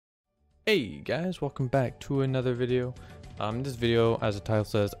Hey guys, welcome back to another video. In this video, as the title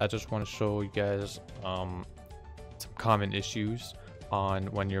says, I just want to show you guys some common issues on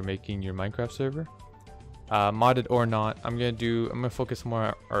when you're making your Minecraft server, modded or not. I'm gonna focus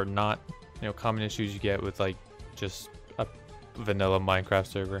more or not, common issues you get with like just a vanilla Minecraft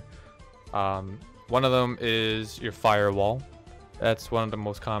server. One of them is your firewall. That's one of the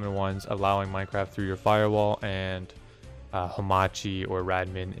most common ones, allowing Minecraft through your firewall, and Hamachi or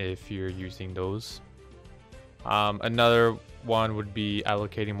Radmin if you're using those. Another one would be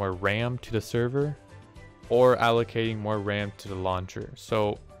allocating more RAM to the server or allocating more RAM to the launcher.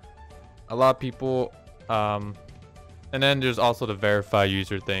 So a lot of people, and then there's also the verify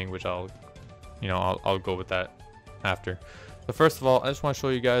user thing, which I'll go with that after. But first of all, I just want to show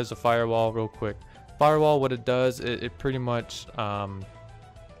you guys the firewall real quick. Firewall, what it does, it pretty much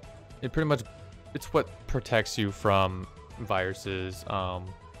it's what protects you from viruses.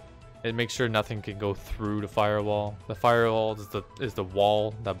 It makes sure nothing can go through the firewall. The firewall is the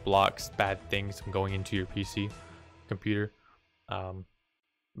wall that blocks bad things from going into your PC computer.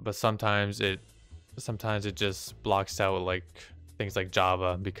 But sometimes it just blocks out like things like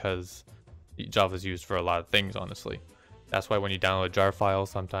Java, because Java is used for a lot of things, honestly. That's why when you download a jar file,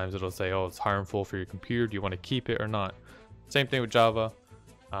 sometimes it'll say, oh, it's harmful for your computer, do you want to keep it or not? Same thing with Java.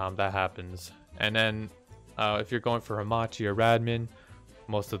 That happens. And then if you're going for Hamachi or Radmin,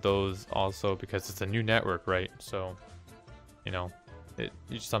 most of those also, because it's a new network, right? So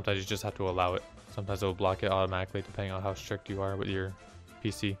sometimes you just have to allow it. Sometimes it will block it automatically depending on how strict you are with your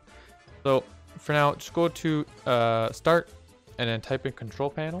PC. So for now, just go to start and then type in control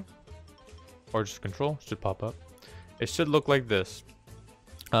panel, or just control should pop up. It should look like this.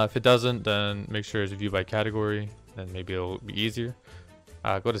 If it doesn't, then make sure it's viewed by category, then maybe it'll be easier.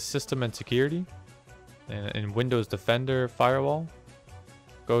 Go to System and Security, and in Windows Defender Firewall,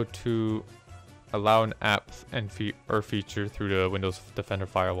 go to Allow an app and feature through the Windows Defender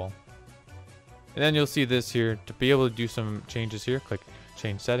Firewall. And then you'll see this here. To be able to do some changes here, click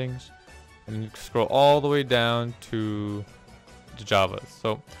Change Settings, and you scroll all the way down to Java.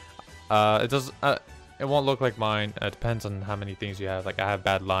 So it won't look like mine. It depends on how many things you have. Like I have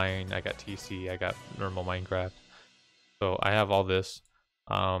bad line, I got TC, I got normal Minecraft. So I have all this.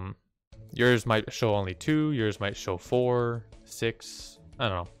 Yours might show only 2, yours might show 4, 6, I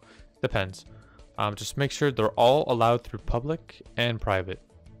don't know, depends. Just make sure they're all allowed through public and private.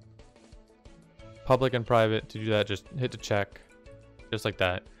 Public and private. To do that, just hit the check, just like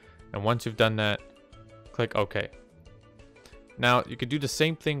that. And once you've done that, click OK. Now you could do the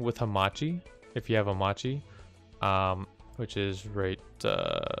same thing with Hamachi, if you have Hamachi, which is right,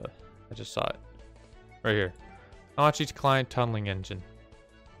 I just saw it, right here. Hamachi's client tunneling engine.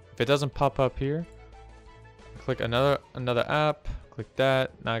 If it doesn't pop up here, click another app, click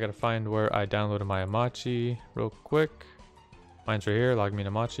that. Now I gotta find where I downloaded my Hamachi real quick. Mine's right here, log me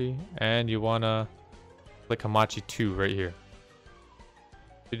in Hamachi, and you wanna click Hamachi 2 right here.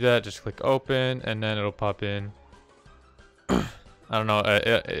 To do that, just click open, and then it'll pop in. I don't know.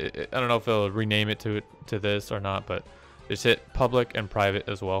 I don't know if it'll rename it to this or not, but just hit public and private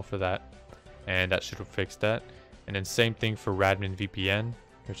as well for that, and that should fix that. And then same thing for Radmin VPN,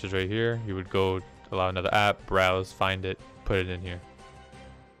 which is right here. You would go allow another app, browse, find it, put it in here.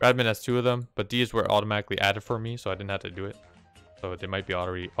 Radmin has 2 of them, but these were automatically added for me, so I didn't have to do it. So they might be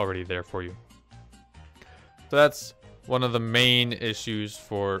already there for you. So that's one of the main issues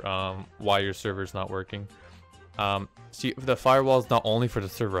for why your server is not working. See, the firewall is not only for the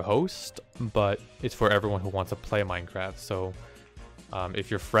server host, but it's for everyone who wants to play Minecraft. So if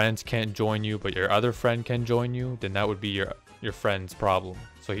your friends can't join you, but your other friend can join you, then that would be your friend's problem.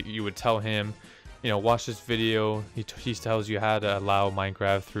 So you would tell him, watch this video. He tells you how to allow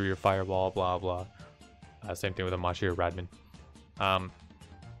Minecraft through your firewall, blah blah. Same thing with Hamachi or Radmin.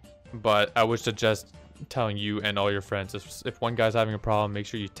 But I would suggest telling you and all your friends, if one guy's having a problem, make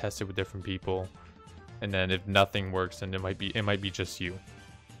sure you test it with different people. And then if nothing works, then it might be just you.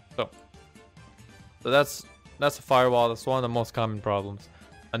 So that's a firewall. That's one of the most common problems.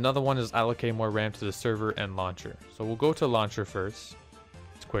 Another one is allocate more RAM to the server and launcher. So we'll go to launcher first.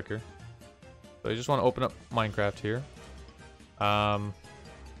 It's quicker. So you just want to open up Minecraft here.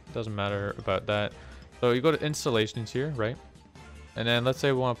 Doesn't matter about that. So you go to installations here, right? And then let's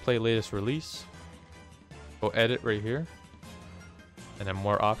say we want to play latest release. Go edit right here. And then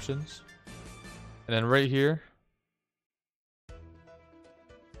more options. And then right here,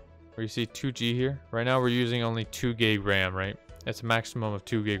 where you see 2G here, right now we're using only 2 gig RAM, right? It's a maximum of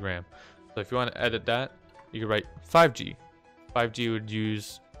 2 gig RAM. So if you want to edit that, you could write 5G. 5G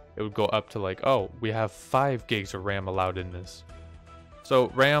would go up to like, oh, we have 5 gigs of RAM allowed in this. So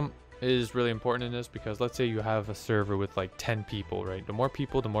RAM is really important in this, because let's say you have a server with like 10 people, right? The more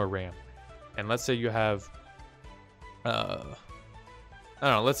people, the more RAM. And let's say you have I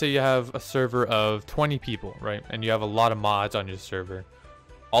don't know, let's say you have a server of 20 people, right? And you have a lot of mods on your server.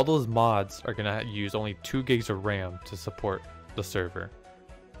 All those mods are gonna use only 2 gigs of RAM to support the server,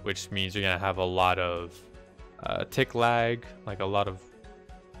 which means you're gonna have a lot of tick lag, like a lot of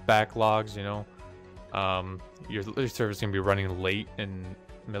backlogs, you know. Your server's gonna be running late in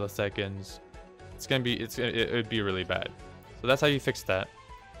milliseconds. It would be really bad. So that's how you fix that.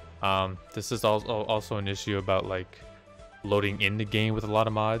 This is also an issue about like loading in the game with a lot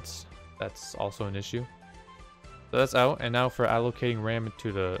of mods. That's also an issue. So that's out. And now for allocating RAM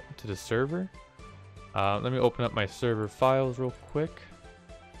to the server. Let me open up my server files real quick.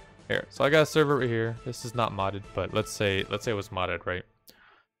 Here, so I got a server right here. This is not modded, but let's say it was modded, right?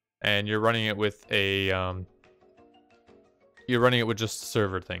 And you're running it with a you're running it with just a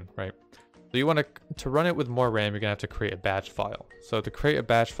server thing, right? So you want to run it with more RAM, you're gonna have to create a batch file. So to create a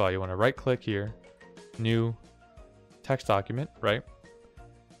batch file, you want to right click here, new text document, right?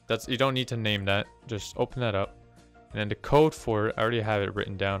 You don't need to name that, just open that up. And then the code for it, I already have it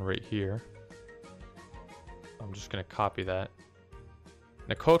written down right here. I'm just gonna copy that. And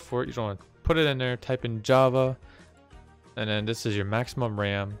the code for it, you just want to put it in there, type in Java, and then this is your maximum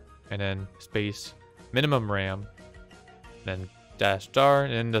RAM, and then space minimum RAM, then -dar,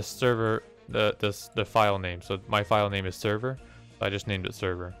 and then the server, the file name. So my file name is server, so I just named it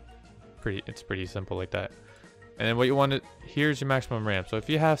server. It's pretty simple like that. And then what you want to, here's your maximum RAM. So if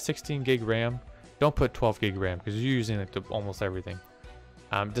you have 16 gig RAM, don't put 12 gig RAM, because you're using like almost everything.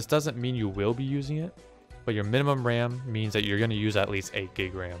 This doesn't mean you will be using it, but your minimum RAM means that you're going to use at least 8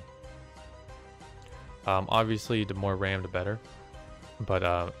 gig RAM. Obviously, the more RAM, the better.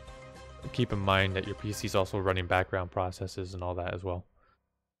 But keep in mind that your PC is also running background processes and all that as well.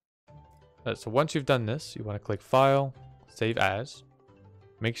 So once you've done this, you want to click File, Save As.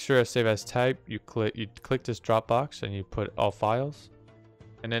 Make sure a Save As type, you click this drop box and you put all files.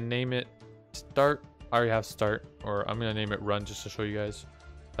 And then name it Start. I already have Start, or I'm going to name it Run just to show you guys.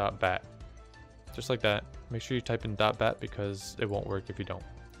 .bat. Just like that. Make sure you type in .bat because it won't work if you don't.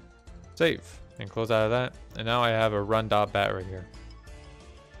 Save and close out of that. And now I have a run.bat right here.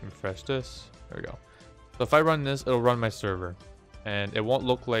 Refresh this. There we go. So if I run this, it'll run my server, and it won't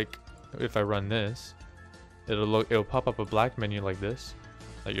look like if I run this. It'll pop up a black menu like this,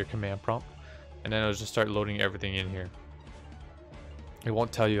 like your command prompt, and then it'll just start loading everything in here. It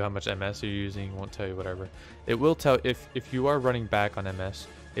won't tell you how much MS you're using. It won't tell you whatever. It will tell if you are running back on MS.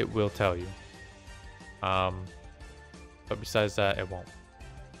 It will tell you. But besides that, it won't.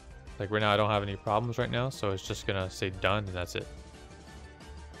 Like right now, I don't have any problems right now, so it's just gonna say done, and that's it.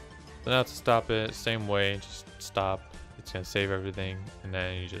 So now to stop it, same way, just stop. It's gonna save everything, and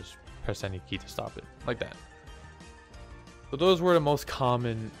then you just press any key to stop it, like that. So those were the most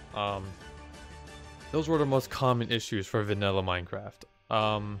common issues for vanilla Minecraft.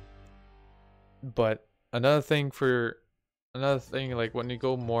 But another thing, like when you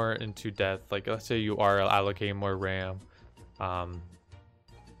go more into depth, like let's say you are allocating more RAM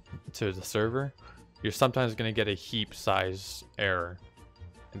to the server, you're sometimes gonna get a heap size error.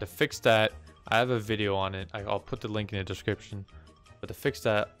 And to fix that, I have a video on it. I'll put the link in the description. But to fix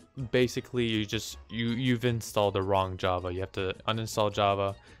that, basically you've installed the wrong Java. You have to uninstall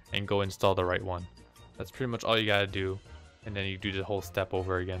Java and go install the right one. That's pretty much all you gotta do, and then you do the whole step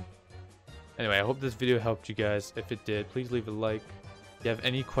over again. Anyway, I hope this video helped you guys. If it did, please leave a like. If you have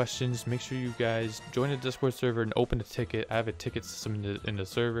any questions, make sure you guys join the Discord server and open a ticket. I have a ticket system in the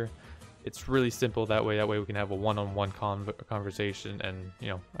server. It's really simple that way. That way we can have a one-on-one conversation, and you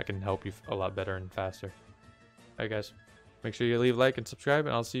know, I can help you a lot better and faster. Alright guys, make sure you leave a like and subscribe,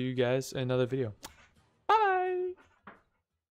 and I'll see you guys in another video.